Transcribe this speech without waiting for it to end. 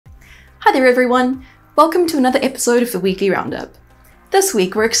Hi there everyone, welcome to another episode of the Weekly Roundup. This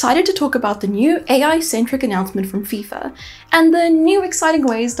week we're excited to talk about the new AI-centric announcement from FIFA and the new exciting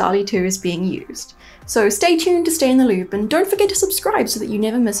ways DALL-E 2 is being used. So stay tuned to stay in the loop and don't forget to subscribe so that you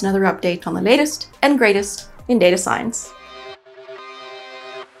never miss another update on the latest and greatest in data science.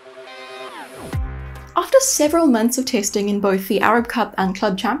 After several months of testing in both the Arab Cup and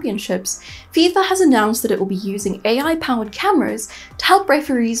Club Championships, FIFA has announced that it will be using AI-powered cameras to help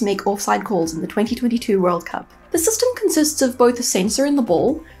referees make offside calls in the 2022 World Cup. The system consists of both a sensor in the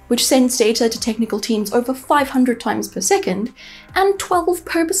ball, which sends data to technical teams over 500 times per second, and 12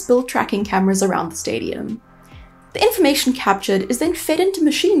 purpose-built tracking cameras around the stadium. The information captured is then fed into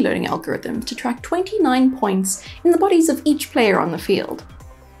machine learning algorithms to track 29 points in the bodies of each player on the field.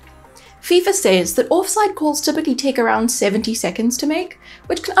 FIFA says that offside calls typically take around 70 seconds to make,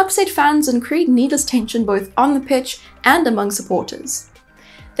 which can upset fans and create needless tension both on the pitch and among supporters.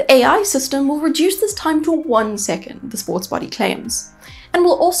 The AI system will reduce this time to 1 second, the sports body claims, and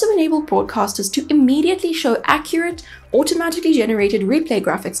will also enable broadcasters to immediately show accurate, automatically generated replay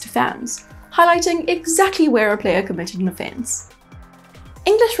graphics to fans, highlighting exactly where a player committed an offence.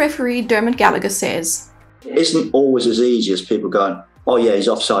 English referee Dermot Gallagher says, "It isn't always as easy as people going, oh yeah, he's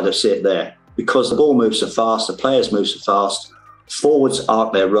offside, I see it there. Because the ball moves so fast, the players move so fast, forwards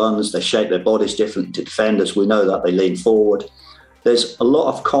arc their runs, they shape their bodies differently to defenders. We know that they lean forward. There's a lot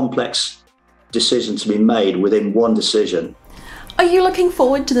of complex decisions to be made within one decision." Are you looking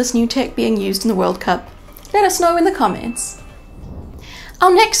forward to this new tech being used in the World Cup? Let us know in the comments.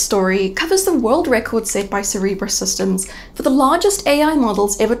 Our next story covers the world record set by Cerebras systems for the largest AI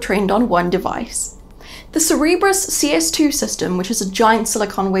models ever trained on one device. The Cerebras CS2 system, which is a giant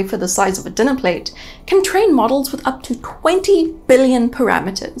silicon wafer the size of a dinner plate, can train models with up to 20 billion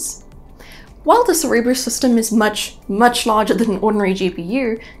parameters. While the Cerebras system is much larger than an ordinary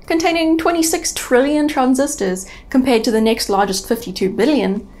GPU, containing 26 trillion transistors compared to the next largest 52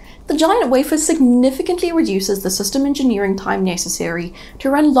 billion, the giant wafer significantly reduces the system engineering time necessary to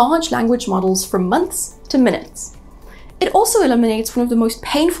run large language models from months to minutes. It also eliminates one of the most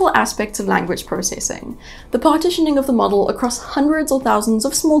painful aspects of language processing, the partitioning of the model across hundreds or thousands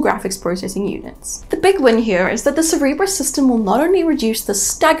of small graphics processing units. The big win here is that the Cerebras system will not only reduce the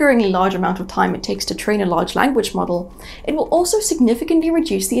staggeringly large amount of time it takes to train a large language model, it will also significantly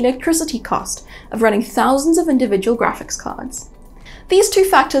reduce the electricity cost of running thousands of individual graphics cards. These two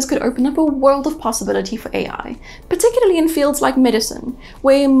factors could open up a world of possibility for AI, particularly in fields like medicine,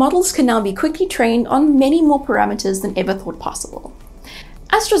 where models can now be quickly trained on many more parameters than ever thought possible.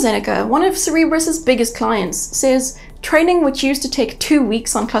 AstraZeneca, one of Cerebras' biggest clients, says, "Training which used to take 2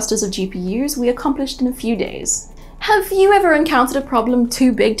 weeks on clusters of GPUs, we accomplished in a few days." Have you ever encountered a problem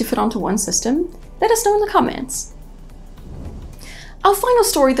too big to fit onto one system? Let us know in the comments. Our final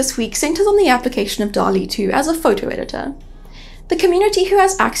story this week centers on the application of DALL-E 2 as a photo editor. The community who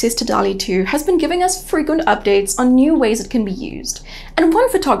has access to DALL-E 2 has been giving us frequent updates on new ways it can be used, and one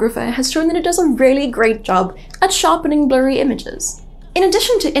photographer has shown that it does a really great job at sharpening blurry images. In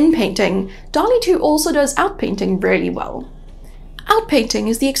addition to in-painting, DALL-E 2 also does out-painting really well. Out-painting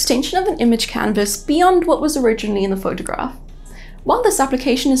is the extension of an image canvas beyond what was originally in the photograph. While this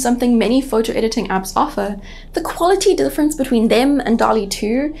application is something many photo editing apps offer, the quality difference between them and DALL-E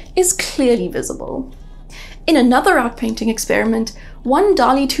 2 is clearly visible. In another outpainting experiment, one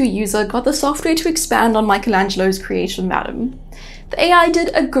DALL-E 2 user got the software to expand on Michelangelo's creation Madam. The AI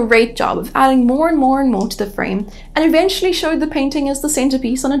did a great job of adding more and more to the frame, and eventually showed the painting as the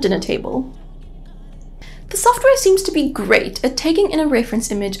centerpiece on a dinner table. The software seems to be great at taking in a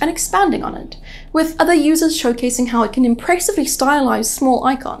reference image and expanding on it, with other users showcasing how it can impressively stylize small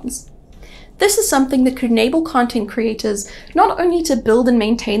icons. This is something that could enable content creators not only to build and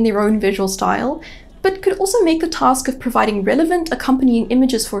maintain their own visual style, but could also make the task of providing relevant accompanying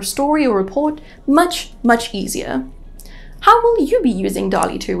images for a story or report much easier. How will you be using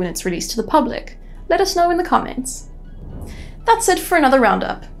DALL-E 2 when it's released to the public? Let us know in the comments. That's it for another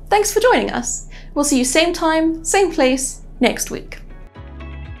roundup. Thanks for joining us. We'll see you same time, same place, next week.